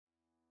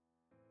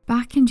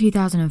Back in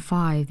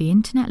 2005, the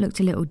internet looked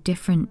a little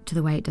different to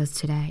the way it does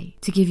today.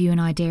 To give you an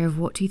idea of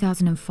what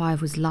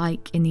 2005 was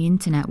like in the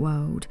internet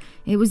world,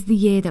 it was the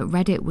year that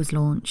Reddit was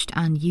launched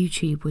and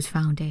YouTube was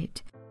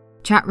founded.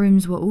 Chat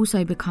rooms were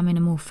also becoming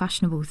a more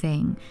fashionable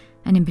thing,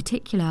 and in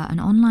particular an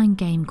online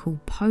game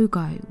called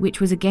Pogo, which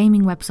was a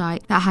gaming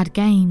website that had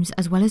games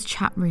as well as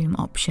chat room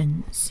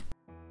options.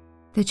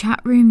 The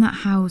chat room that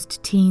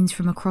housed teens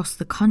from across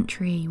the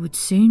country would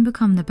soon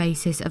become the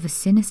basis of a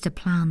sinister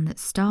plan that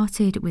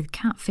started with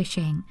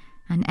catfishing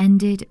and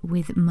ended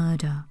with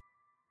murder.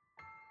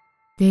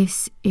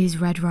 This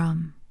is Red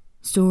Rum,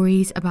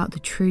 stories about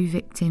the true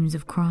victims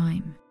of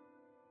crime.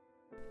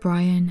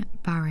 Brian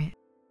Barrett.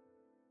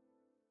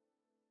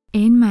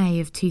 In May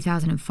of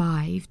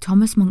 2005,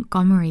 Thomas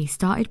Montgomery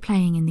started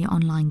playing in the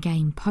online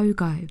game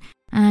Pogo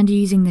and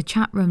using the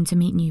chat room to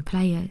meet new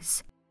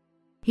players.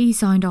 He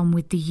signed on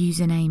with the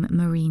username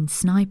Marine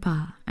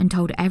Sniper and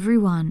told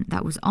everyone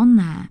that was on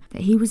there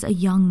that he was a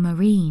young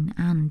Marine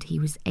and he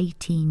was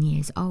 18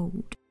 years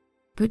old.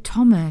 But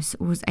Thomas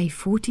was a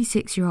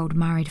 46-year-old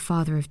married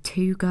father of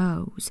 2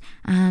 girls,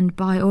 and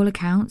by all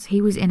accounts he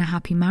was in a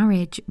happy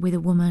marriage with a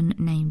woman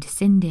named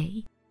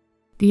Cindy.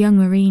 The young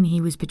Marine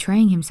he was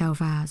portraying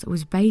himself as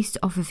was based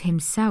off of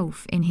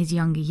himself in his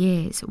younger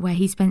years, where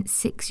he spent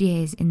 6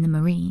 years in the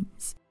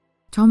Marines.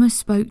 Thomas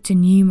spoke to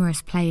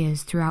numerous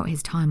players throughout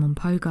his time on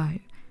Pogo,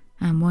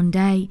 and one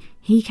day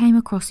he came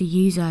across a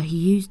user who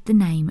used the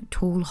name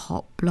Tall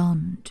Hot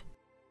Blonde.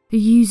 The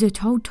user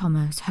told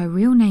Thomas her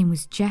real name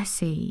was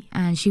Jessie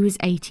and she was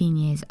 18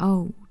 years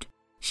old.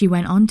 She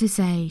went on to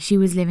say she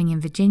was living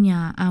in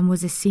Virginia and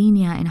was a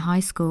senior in high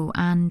school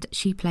and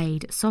she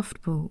played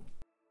softball.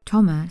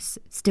 Thomas,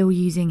 still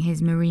using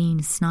his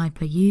Marine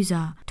Sniper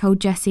user, told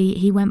Jessie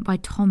he went by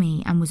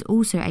Tommy and was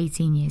also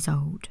 18 years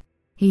old.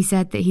 He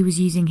said that he was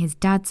using his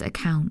dad's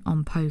account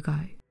on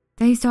Pogo.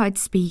 They started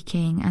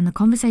speaking and the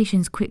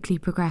conversations quickly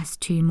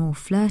progressed to more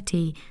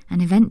flirty,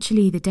 and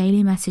eventually the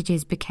daily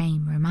messages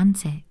became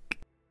romantic.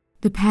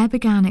 The pair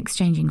began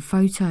exchanging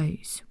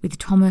photos, with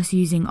Thomas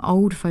using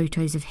old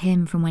photos of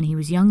him from when he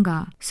was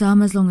younger,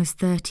 some as long as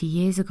 30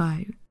 years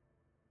ago.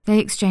 They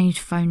exchanged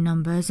phone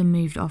numbers and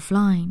moved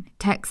offline,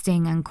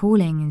 texting and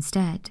calling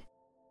instead.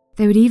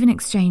 They would even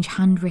exchange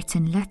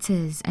handwritten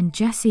letters, and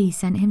Jessie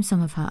sent him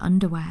some of her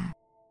underwear.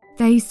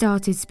 They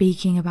started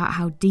speaking about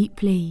how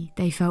deeply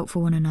they felt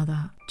for one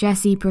another.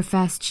 Jessie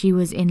professed she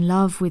was in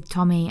love with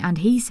Tommy and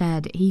he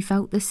said he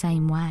felt the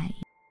same way.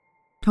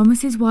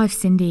 Thomas's wife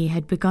Cindy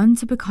had begun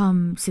to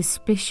become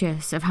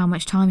suspicious of how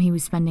much time he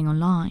was spending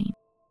online.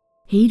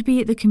 He'd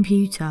be at the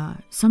computer,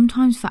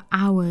 sometimes for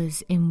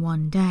hours in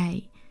one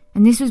day.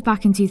 And this was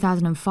back in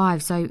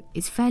 2005, so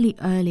it's fairly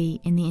early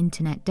in the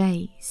internet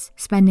days.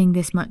 Spending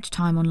this much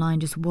time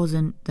online just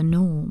wasn't the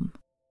norm.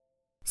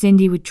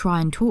 Cindy would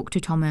try and talk to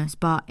Thomas,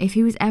 but if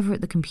he was ever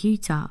at the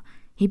computer,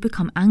 he'd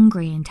become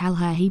angry and tell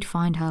her he'd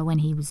find her when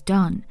he was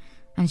done,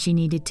 and she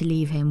needed to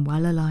leave him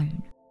well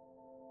alone.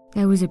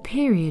 There was a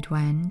period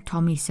when,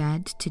 Tommy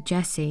said to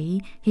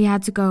Jessie, he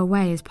had to go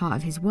away as part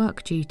of his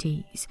work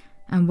duties,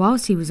 and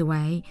whilst he was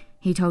away,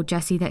 he told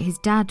Jessie that his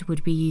dad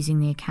would be using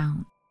the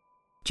account.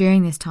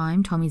 During this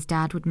time, Tommy's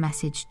dad would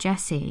message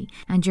Jessie,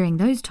 and during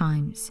those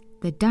times,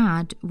 the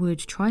dad would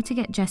try to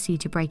get Jessie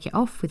to break it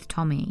off with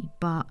Tommy,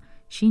 but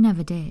she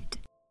never did.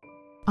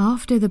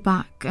 After the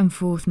back and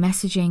forth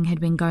messaging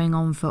had been going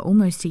on for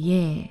almost a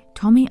year,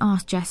 Tommy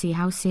asked Jessie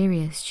how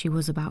serious she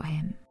was about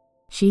him.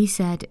 She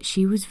said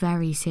she was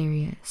very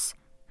serious,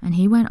 and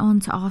he went on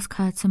to ask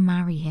her to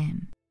marry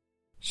him.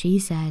 She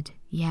said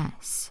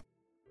yes.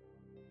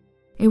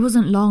 It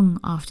wasn't long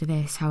after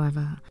this,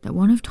 however, that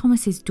one of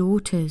Thomas's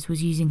daughters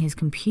was using his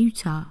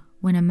computer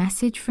when a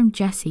message from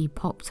Jessie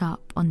popped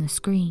up on the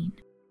screen.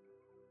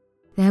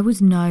 There was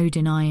no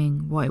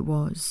denying what it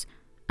was,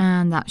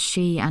 and that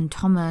she and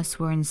Thomas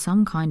were in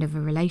some kind of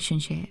a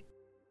relationship.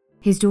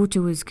 His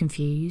daughter was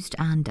confused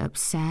and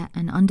upset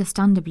and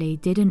understandably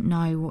didn't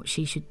know what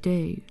she should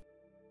do.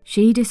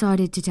 She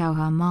decided to tell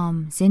her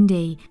mum,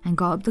 Cindy, and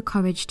got up the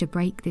courage to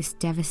break this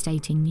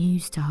devastating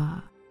news to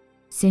her.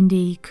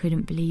 Cindy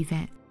couldn't believe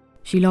it.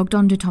 She logged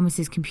onto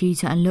Thomas's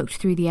computer and looked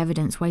through the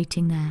evidence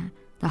waiting there,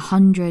 the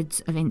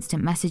hundreds of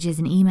instant messages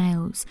and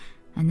emails,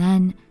 and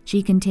then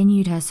she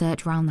continued her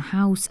search around the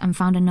house and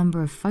found a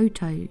number of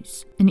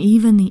photos, and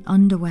even the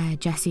underwear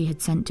Jessie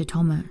had sent to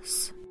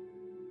Thomas.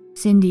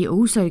 Cindy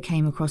also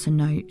came across a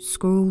note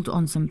scrawled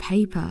on some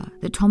paper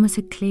that Thomas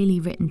had clearly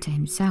written to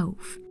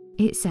himself.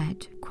 It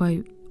said,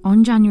 quote,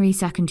 "On January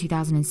 2nd,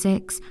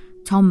 2006,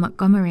 Tom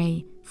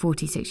Montgomery,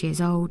 46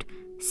 years old,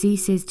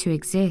 ceases to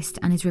exist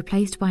and is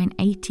replaced by an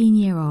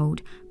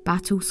 18-year-old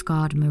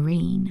battle-scarred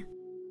Marine.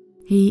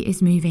 He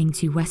is moving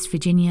to West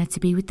Virginia to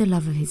be with the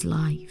love of his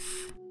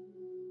life."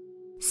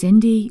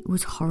 Cindy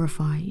was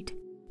horrified.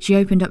 She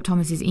opened up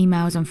Thomas's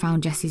emails and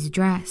found Jessie's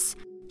address.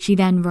 She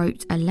then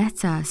wrote a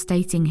letter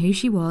stating who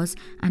she was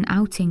and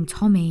outing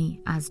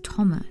Tommy as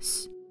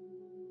Thomas.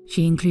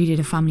 She included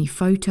a family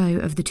photo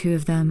of the two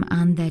of them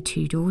and their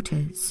 2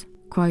 daughters.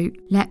 Quote,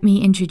 "Let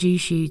me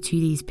introduce you to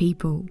these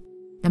people.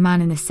 The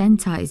man in the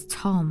centre is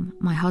Tom,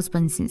 my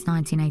husband since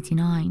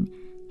 1989.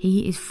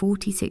 He is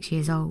 46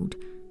 years old.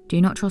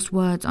 Do not trust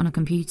words on a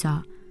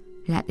computer.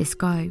 Let this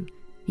go.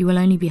 You will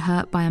only be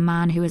hurt by a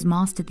man who has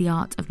mastered the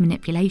art of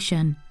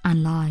manipulation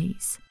and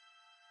lies.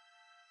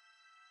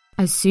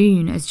 As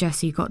soon as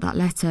Jessie got that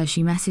letter,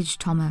 she messaged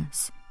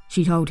Thomas.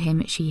 She told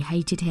him she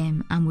hated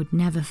him and would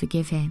never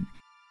forgive him.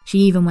 She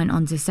even went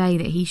on to say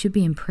that he should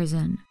be in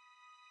prison.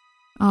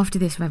 After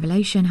this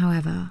revelation,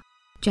 however,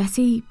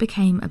 Jessie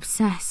became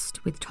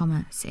obsessed with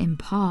Thomas. In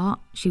part,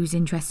 she was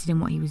interested in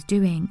what he was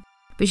doing,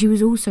 but she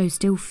was also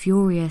still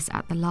furious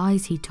at the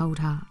lies he told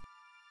her.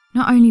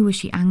 Not only was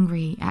she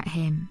angry at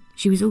him,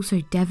 she was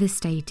also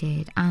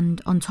devastated,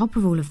 and on top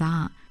of all of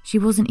that, she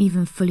wasn't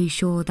even fully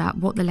sure that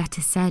what the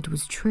letter said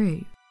was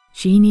true.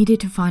 She needed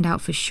to find out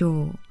for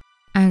sure.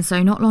 And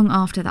so not long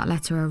after that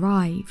letter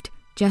arrived,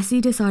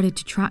 Jessie decided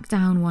to track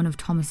down one of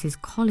Thomas's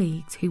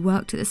colleagues who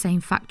worked at the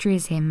same factory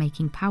as him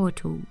making power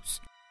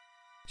tools.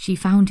 She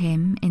found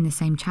him in the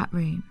same chat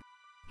room.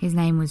 His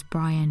name was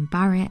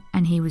Barrett,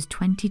 and he was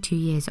 22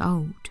 years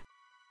old.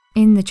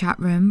 In the chat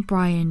room,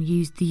 Brian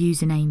used the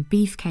username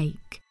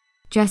Beefcake.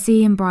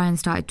 Jessie and Brian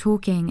started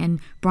talking, and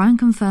Brian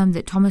confirmed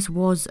that Thomas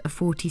was a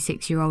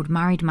 46-year-old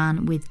married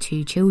man with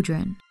 2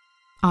 children.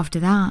 After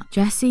that,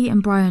 Jessie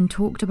and Brian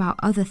talked about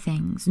other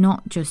things,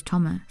 not just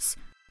Thomas.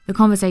 The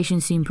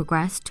conversation soon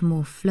progressed to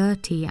more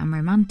flirty and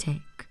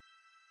romantic.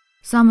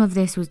 Some of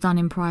this was done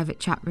in private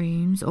chat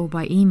rooms or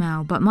by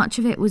email, but much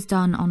of it was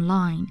done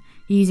online,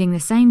 using the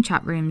same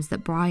chat rooms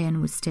that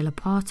Brian was still a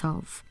part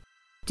of.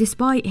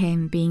 Despite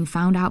him being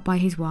found out by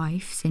his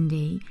wife,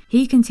 Cindy,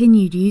 he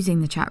continued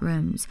using the chat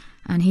rooms,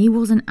 and he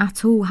wasn't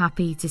at all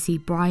happy to see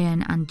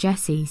Brian and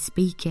Jessie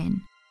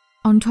speaking.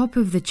 On top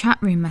of the chat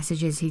room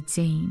messages he'd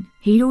seen,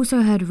 he'd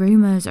also heard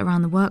rumours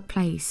around the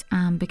workplace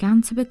and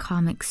began to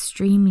become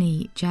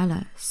extremely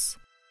jealous.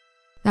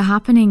 The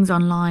happenings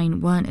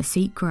online weren't a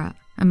secret,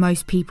 and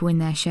most people in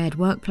their shared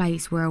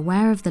workplace were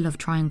aware of the love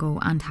triangle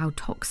and how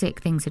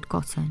toxic things had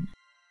gotten.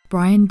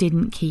 Brian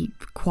didn't keep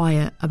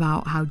quiet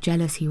about how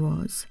jealous he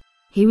was.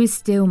 He was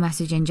still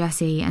messaging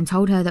Jessie and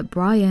told her that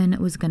Brian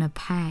was going to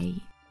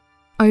pay.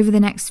 Over the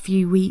next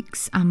few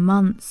weeks and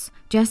months,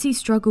 Jessie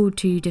struggled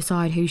to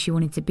decide who she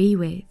wanted to be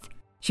with.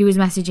 She was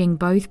messaging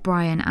both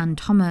Brian and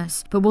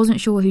Thomas, but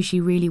wasn't sure who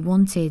she really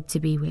wanted to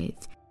be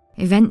with.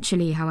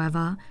 Eventually,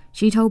 however,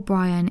 she told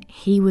Brian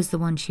he was the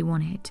one she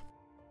wanted.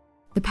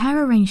 The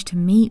pair arranged to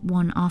meet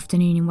one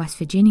afternoon in West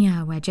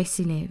Virginia, where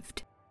Jessie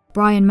lived.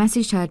 Brian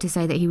messaged her to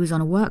say that he was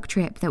on a work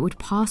trip that would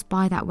pass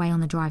by that way on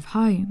the drive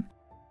home.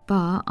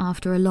 But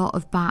after a lot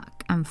of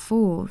back and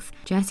forth,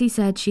 Jessie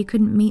said she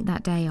couldn't meet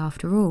that day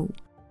after all.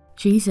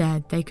 She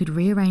said they could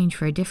rearrange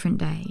for a different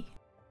day.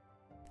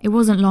 It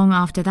wasn't long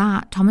after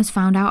that Thomas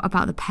found out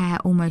about the pair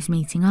almost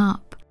meeting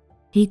up.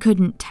 He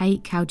couldn't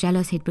take how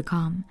jealous he'd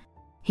become.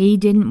 He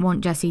didn't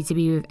want Jessie to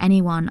be with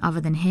anyone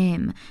other than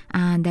him,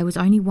 and there was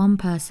only one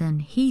person,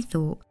 he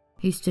thought,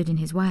 who stood in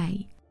his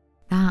way.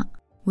 That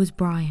was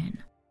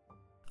Brian.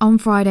 On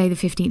Friday the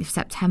 15th of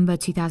September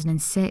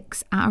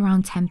 2006, at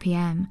around 10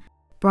 p.m,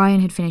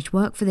 Brian had finished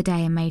work for the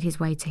day and made his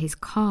way to his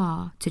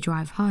car to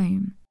drive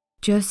home.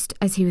 Just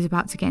as he was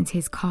about to get into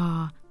his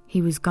car,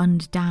 he was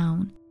gunned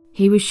down.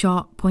 He was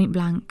shot point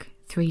blank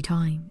 3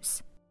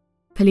 times.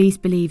 Police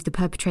believe the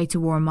perpetrator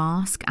wore a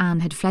mask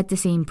and had fled the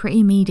scene pretty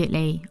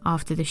immediately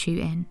after the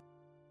shooting.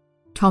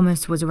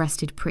 Thomas was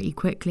arrested pretty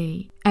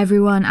quickly.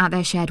 Everyone at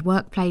their shared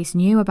workplace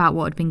knew about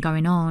what had been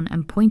going on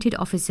and pointed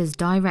officers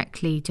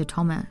directly to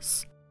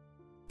Thomas.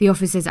 The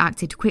officers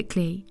acted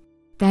quickly.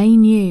 They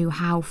knew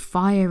how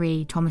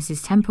fiery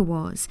Thomas's temper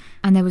was,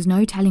 and there was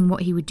no telling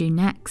what he would do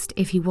next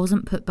if he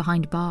wasn't put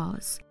behind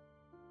bars.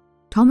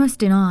 Thomas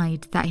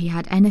denied that he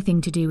had anything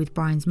to do with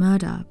Brian's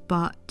murder,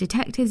 but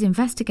detectives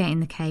investigating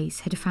the case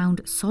had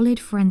found solid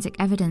forensic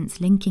evidence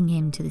linking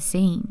him to the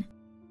scene.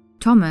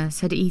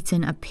 Thomas had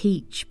eaten a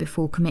peach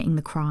before committing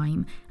the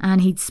crime,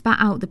 and he'd spat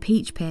out the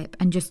peach pip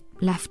and just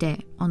left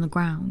it on the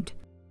ground.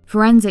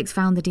 Forensics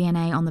found the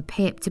DNA on the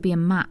pip to be a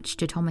match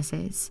to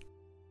Thomas's.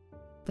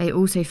 They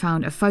also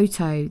found a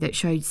photo that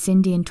showed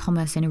Cindy and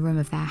Thomas in a room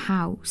of their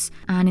house,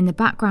 and in the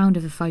background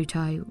of the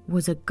photo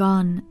was a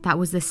gun that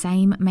was the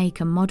same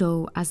make and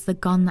model as the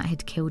gun that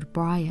had killed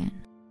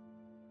Brian.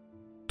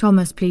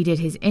 Thomas pleaded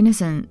his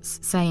innocence,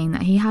 saying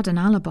that he had an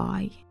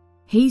alibi.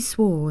 He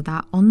swore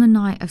that on the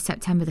night of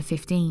September the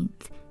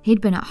 15th,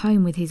 he'd been at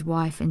home with his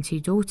wife and 2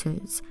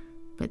 daughters,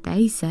 but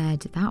they said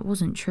that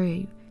wasn't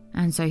true,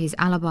 and so his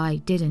alibi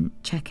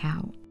didn't check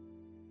out.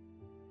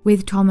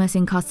 With Thomas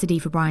in custody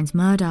for Brian's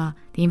murder,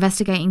 the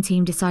investigating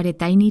team decided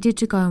they needed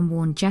to go and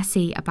warn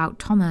Jessie about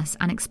Thomas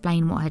and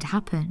explain what had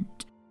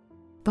happened.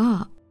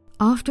 But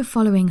after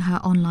following her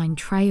online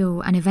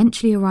trail and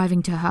eventually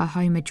arriving to her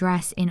home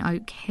address in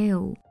Oak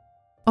Hill,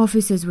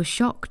 officers were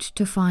shocked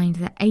to find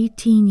that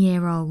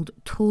 18-year-old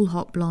tall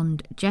hot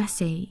blonde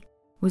Jessie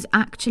was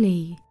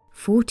actually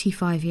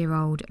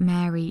 45-year-old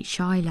Mary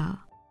Schuyler.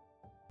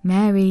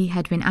 Mary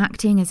had been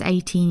acting as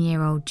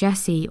 18-year-old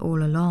Jessie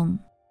all along.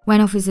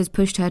 When officers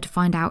pushed her to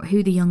find out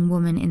who the young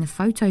woman in the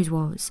photos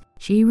was,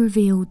 she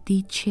revealed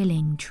the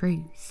chilling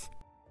truth.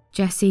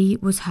 Jessie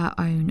was her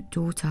own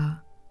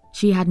daughter.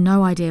 She had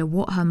no idea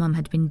what her mum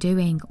had been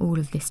doing all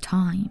of this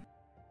time.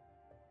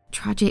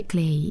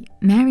 Tragically,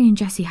 Mary and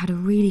Jessie had a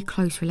really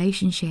close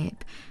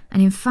relationship,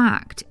 and in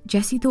fact,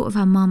 Jessie thought of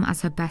her mum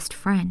as her best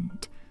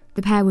friend.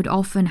 The pair would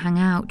often hang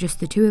out, just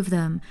the two of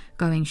them,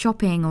 going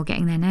shopping or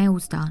getting their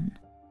nails done.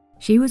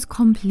 She was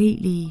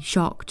completely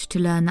shocked to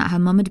learn that her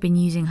mum had been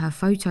using her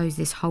photos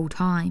this whole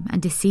time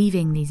and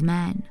deceiving these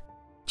men.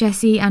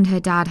 Jessie and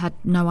her dad had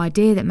no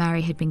idea that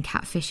Mary had been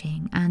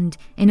catfishing, and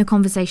in a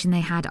conversation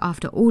they had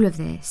after all of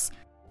this,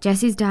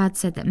 Jessie's dad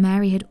said that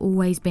Mary had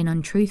always been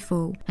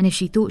untruthful, and if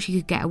she thought she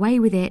could get away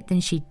with it,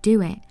 then she'd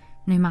do it,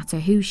 no matter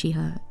who she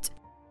hurt.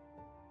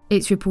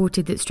 It's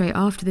reported that straight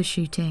after the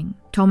shooting,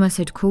 Thomas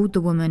had called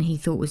the woman he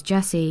thought was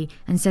Jessie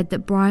and said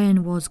that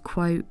Brian was,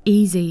 quote,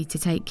 easy to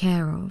take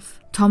care of.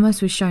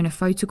 Thomas was shown a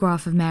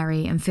photograph of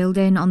Mary and filled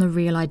in on the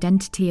real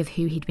identity of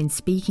who he'd been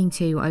speaking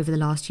to over the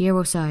last year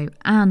or so,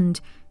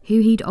 and who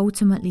he'd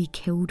ultimately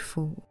killed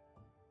for.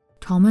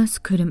 Thomas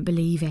couldn't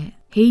believe it.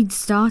 He'd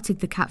started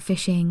the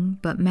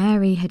catfishing, but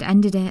Mary had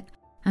ended it,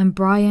 and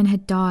Brian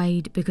had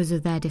died because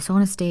of their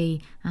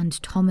dishonesty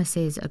and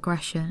Thomas's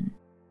aggression.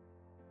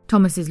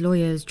 Thomas's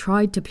lawyers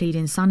tried to plead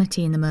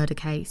insanity in the murder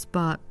case,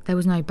 but there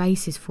was no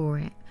basis for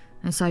it,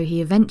 and so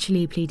he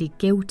eventually pleaded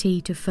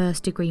guilty to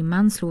first-degree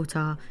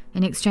manslaughter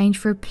in exchange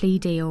for a plea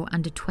deal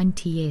and a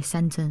 20-year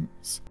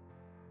sentence.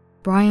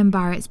 Brian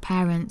Barrett's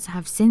parents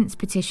have since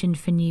petitioned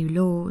for new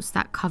laws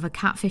that cover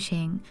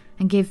catfishing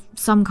and give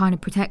some kind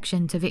of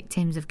protection to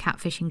victims of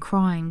catfishing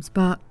crimes,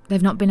 but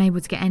they've not been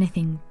able to get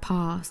anything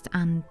passed,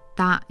 and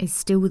that is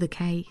still the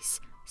case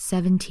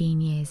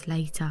 17 years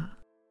later.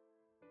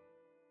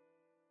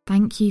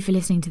 Thank you for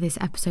listening to this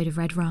episode of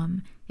Red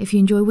Rum. If you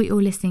enjoy what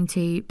you're listening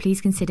to, please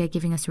consider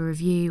giving us a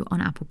review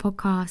on Apple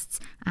Podcasts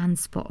and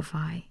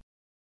Spotify.